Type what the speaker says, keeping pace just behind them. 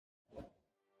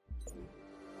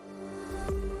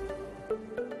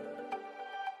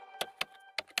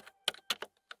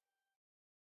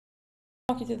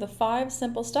you through the 5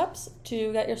 simple steps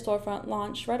to get your storefront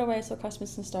launched right away so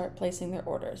customers can start placing their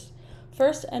orders.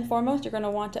 First and foremost, you're going to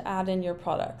want to add in your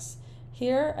products.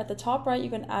 Here at the top right, you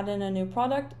can add in a new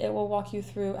product. It will walk you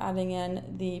through adding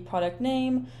in the product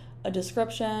name, a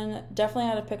description,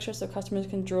 definitely add a picture so customers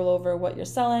can drool over what you're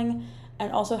selling,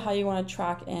 and also how you want to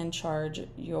track and charge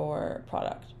your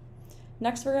product.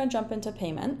 Next, we're going to jump into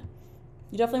payment.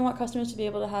 You definitely want customers to be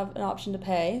able to have an option to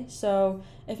pay. So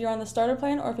if you're on the starter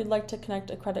plan or if you'd like to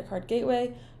connect a credit card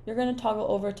gateway, you're going to toggle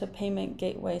over to payment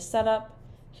gateway setup.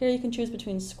 Here you can choose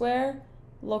between Square,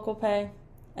 Local Pay,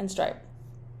 and Stripe.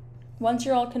 Once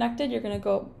you're all connected, you're going to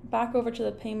go back over to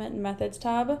the payment methods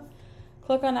tab,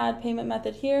 click on add payment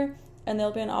method here, and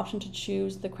there'll be an option to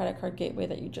choose the credit card gateway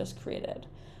that you just created.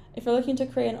 If you're looking to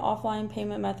create an offline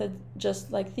payment method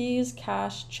just like these,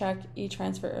 cash, check,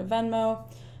 e-transfer, or Venmo,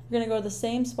 you're going to go to the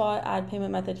same spot, add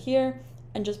payment method here,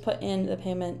 and just put in the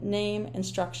payment name,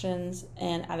 instructions,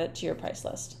 and add it to your price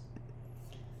list.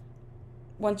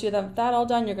 Once you have that all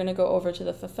done, you're going to go over to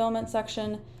the fulfillment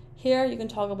section. Here you can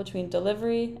toggle between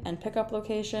delivery and pickup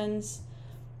locations.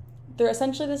 They're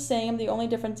essentially the same. The only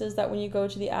difference is that when you go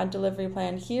to the add delivery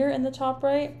plan here in the top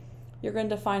right, you're going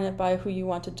to define it by who you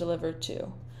want to deliver to.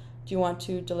 Do you want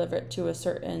to deliver it to a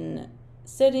certain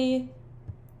city,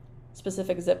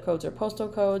 specific zip codes or postal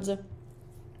codes,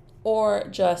 or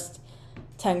just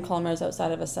 10 kilometers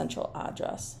outside of a central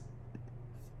address?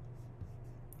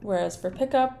 Whereas for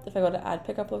pickup, if I go to add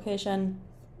pickup location,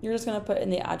 you're just going to put in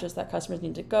the address that customers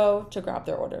need to go to grab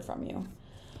their order from you.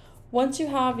 Once you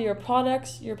have your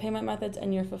products, your payment methods,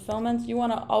 and your fulfillments, you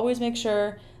want to always make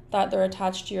sure that they're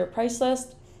attached to your price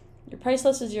list. Your price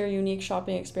list is your unique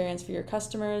shopping experience for your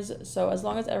customers, so as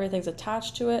long as everything's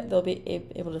attached to it, they'll be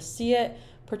able to see it,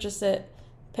 purchase it,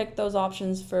 pick those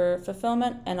options for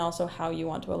fulfillment, and also how you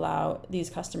want to allow these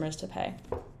customers to pay.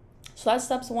 So that's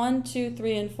steps 1, 2,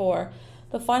 3, and 4.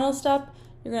 The final step,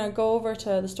 you're going to go over to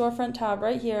the Storefront tab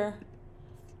right here,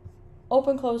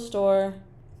 open close store,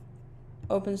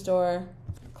 open store,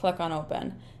 click on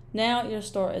open. Now your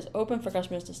store is open for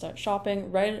customers to start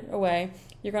shopping right away.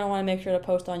 You're going to want to make sure to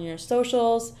post on your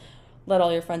socials, let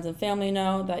all your friends and family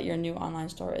know that your new online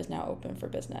store is now open for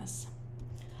business.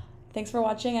 Thanks for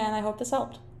watching, and I hope this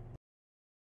helped.